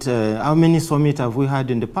summit. How many summits have we had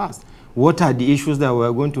in the past? What are the issues that we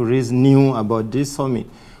are going to raise new about this summit?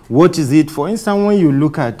 What is it? For instance, when you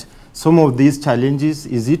look at some of these challenges,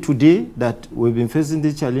 is it today that we've been facing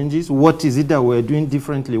these challenges? What is it that we're doing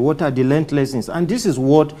differently? What are the learned lessons? And this is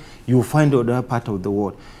what you find in other part of the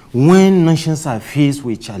world. When nations are faced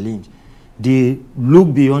with challenge, they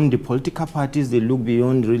look beyond the political parties, they look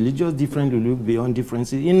beyond religious differences, they look beyond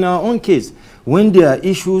differences. In our own case, when there are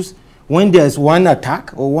issues, when there's one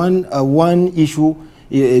attack or one issue,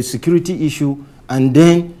 a security issue, and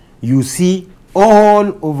then you see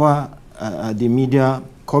all over the media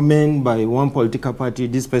comment by one political party,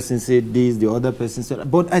 this person said this, the other person said.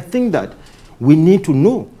 But I think that we need to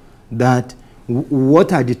know that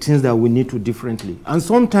what are the things that we need to differently. And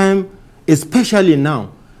sometimes, especially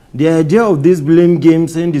now, the idea of this blame game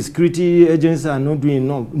saying the security agencies are not doing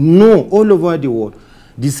enough. No, all over the world.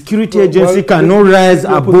 The security agency cannot rise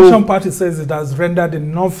above. The opposition party says it has rendered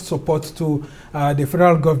enough support to the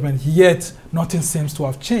federal government, yet nothing seems to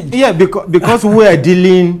have changed. Yeah, because we are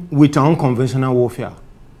dealing with unconventional warfare.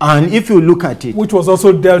 And if you look at it, which was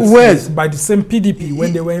also dealt with by the same PDP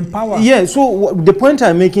when they were in power. Yeah, so the point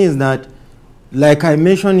I'm making is that, like I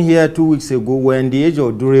mentioned here 2 weeks ago, we're in the age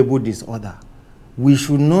of durable disorder. We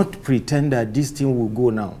should not pretend that this thing will go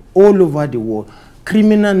now. All over the world,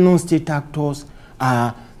 criminal non-state actors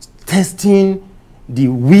are testing the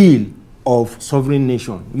will of sovereign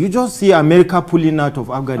nation. You just see America pulling out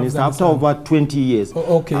of Afghanistan after over 20 years.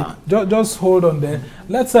 Okay, just hold on there.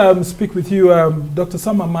 Let's speak with you, Dr.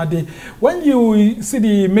 Sam Amadi. When you see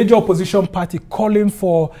the major opposition party calling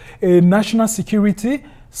for a national security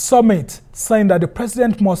summit, saying that the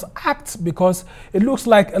president must act because it looks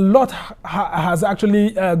like a lot has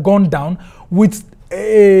actually gone down with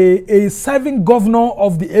a serving governor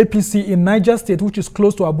of the APC in Niger State, which is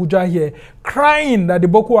close to Abuja here, crying that the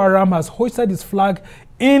Boko Haram has hoisted his flag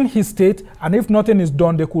in his state, and if nothing is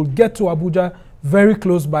done, they could get to Abuja very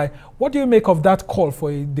close by. What do you make of that call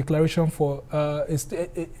for a declaration for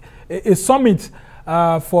a summit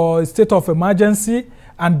for a state of emergency,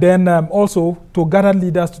 and then also to gather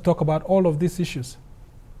leaders to talk about all of these issues?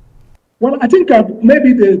 Well, I think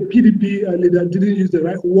maybe the PDP leader didn't use the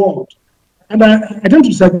right word. And I tend to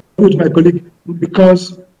disagree with my colleague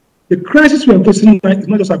because the crisis we are facing now is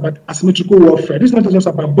not just about asymmetrical warfare. This is not just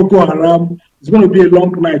about Boko Haram. It's going to be a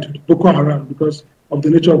long night with Boko Haram because of the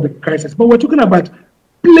nature of the crisis. But we're talking about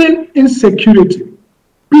plain insecurity,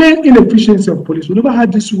 plain inefficiency of police. We never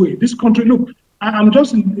had this way. This country, look, I'm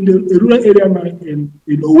just in the rural area now in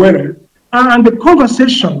Owerri, and the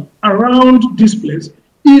conversation around this place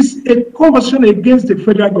is a conversation against the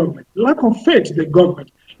federal government, lack of faith in the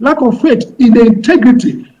government, lack of faith in the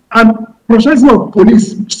integrity and processing of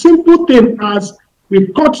police. Simple thing as we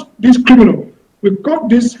caught this criminal, we caught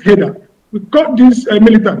this header, we caught this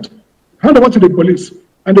militant, hand over to the police,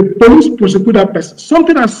 and the police prosecute that person.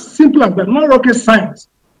 Something as simple as that, not rocket science.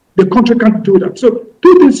 The country can't do that. So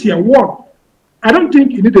two things here. One, I don't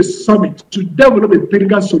think you need a summit to develop a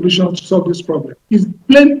technical solution to solve this problem. It's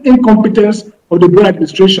plain incompetence of the Bureau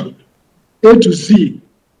administration, A to Z.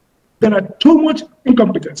 There are too much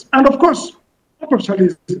incompetence. And of course,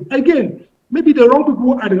 professionalism. Again, maybe the wrong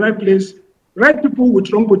people are at the right place, right people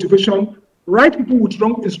with wrong motivation, right people with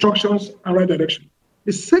wrong instructions and right direction.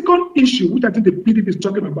 The second issue, which I think the PDP is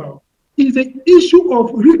talking about, is the issue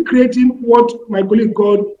of recreating what my colleague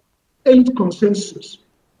called elite consensus,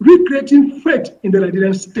 recreating faith in the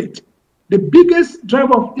Nigerian state. The biggest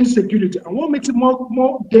driver of insecurity and what makes it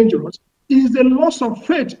more dangerous is the loss of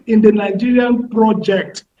faith in the Nigerian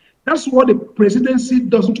project. That's what the presidency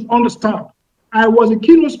doesn't understand. I was a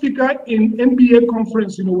keynote speaker in NBA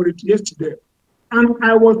conference in Owerri yesterday, and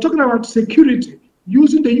I was talking about security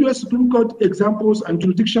using the US Supreme Court examples and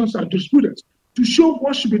jurisdictions and jurisprudence to show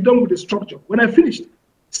what should be done with the structure. When I finished,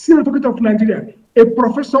 Senior Advocate of Nigeria, a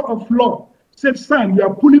professor of law, said, "Sam, you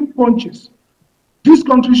are pulling punches. This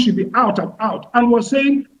country should be out and out," and was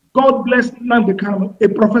saying, "God bless Nnamdi Kanu," a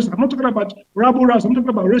professor. I'm not talking about rabble rouse, I'm talking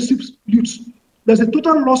about racist youths. There's a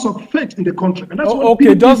total loss of faith in the country. And that's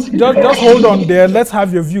okay, just hold on there. Let's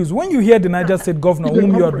have your views. When you hear the Niger State governor,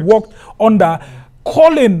 whom you had worked under,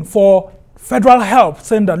 calling for federal help,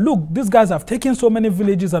 saying that, look, these guys have taken so many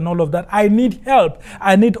villages and all of that. I need help.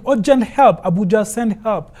 I need urgent help. Abuja, send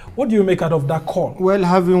help. What do you make out of that call? Well,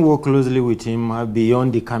 having worked closely with him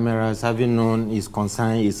beyond the cameras, having known his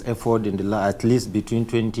concern, his effort in the at least between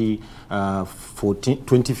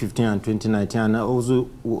 2015 and 2019, and I also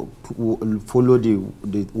follow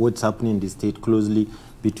what's happening in the state closely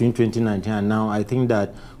between 2019 and now, I think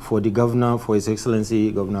that for the governor, for His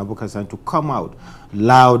Excellency Governor Awosika Otudeko to come out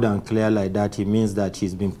loud and clear like that, it means that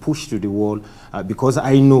he's been pushed to the wall, because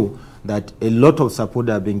I know that a lot of support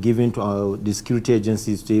have been given to the security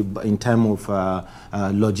agencies in time of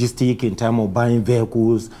logistic, in time of buying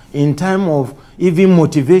vehicles, in time of even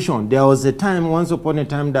motivation. There was a time, once upon a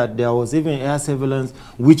time, that there was even air surveillance,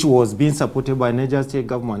 which was being supported by Niger State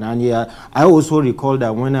government. And yeah, I also recall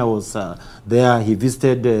that when I was there, he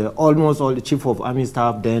visited almost all the chief of army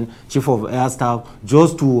staff, then chief of air staff,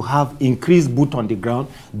 just to have increased boot on the ground.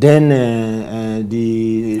 Then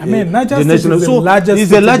Niger State is the largest it's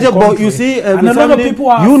the largest, but you see, and a lot of people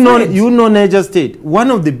are you know Niger State. One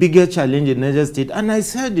of the biggest challenges in Niger State, and I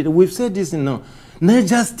said it, we've said this now,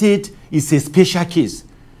 Niger State is a special case.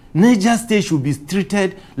 Niger State should be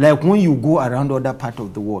treated like when you go around other parts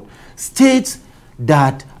of the world. States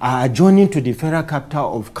that are adjoining to the federal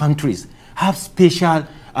capital of countries have special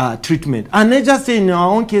treatment. And Niger State, in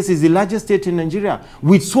our own case, is the largest state in Nigeria,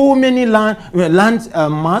 with so many land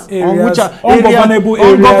mass on which are ungovernable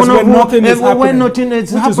areas where nothing is happening. Where nothing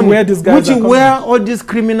is happening, which is where all these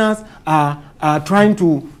criminals are trying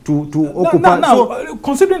to occupy. Now,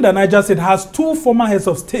 considering that Niger State has two former heads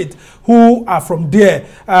of state who are from there,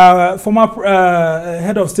 former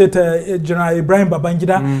head of state General Ibrahim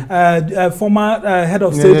Babangida, former head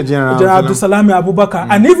of state General Abdulsalami Abubakar,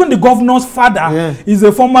 and even the governor's father is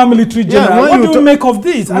a former military general. What do you make of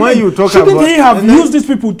this? Shouldn't he have used these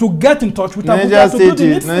people to get in touch with Abuja to do the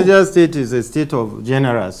needful? Niger State is a state of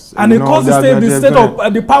generals. And it calls the state the state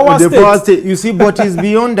of the power state. You see, but it's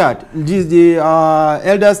beyond that. The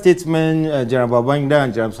elder statesmen, General Babangida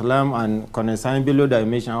and General Salam and Colonel Sani Bello that I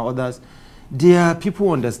mentioned, and others, they are people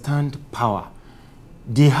who understand power.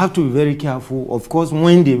 They have to be very careful. Of course,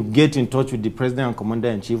 when they get in touch with the president and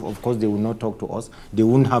commander-in-chief, of course, they will not talk to us. They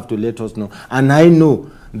won't have to let us know. And I know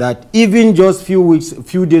that even just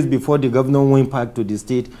few days before the governor went back to the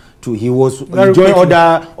state, he joined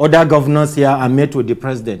other governors here and met with the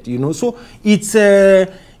president. You know, so it's I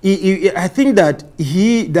think that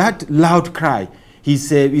that loud cry.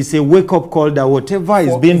 It's a wake-up call that whatever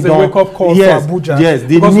is being done. It's a wake-up call for Abuja. Yes,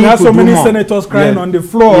 because we have so many senators crying on the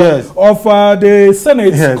floor of the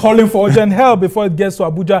Senate calling for urgent help before it gets to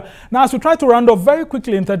Abuja. Now, as we try to round up very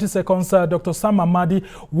quickly in 30 seconds, Dr. Sam Amadi,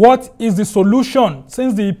 what is the solution?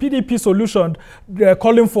 Since the PDP solution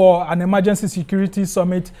calling for an emergency security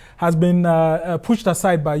summit has been pushed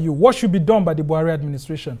aside by you, what should be done by the Buhari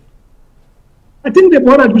administration? I think the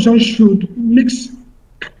Buhari administration should mix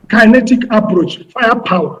kinetic approach,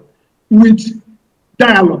 firepower, with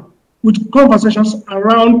dialogue, with conversations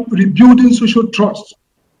around rebuilding social trust,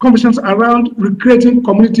 conversations around recreating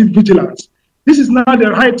community vigilance. This is now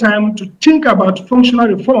the right time to think about functional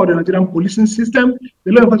reform of the Nigerian policing system,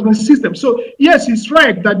 the law enforcement system. So yes, it's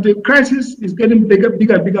right that the crisis is getting bigger,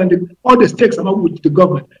 and all the stakes are not with the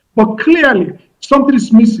government. But clearly, something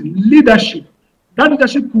is missing, leadership. That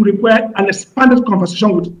leadership could require an expanded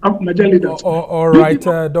conversation with Nigerian leaders. All right,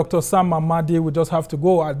 Dr. Sam Amadi, we just have to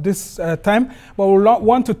go at this time. But we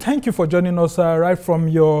want to thank you for joining us right from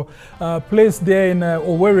your place there in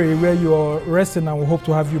Owerri, where you're resting, and we hope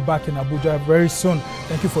to have you back in Abuja very soon.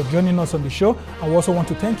 Thank you for joining us on the show. And we also want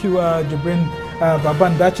to thank you, Jibrin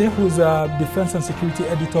Babandache, who's a defense and security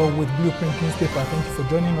editor with Blueprint newspaper. Thank you for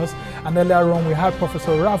joining us. And earlier on, we had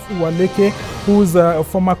Professor Ralph Uwaleke, who's a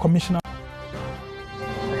former commissioner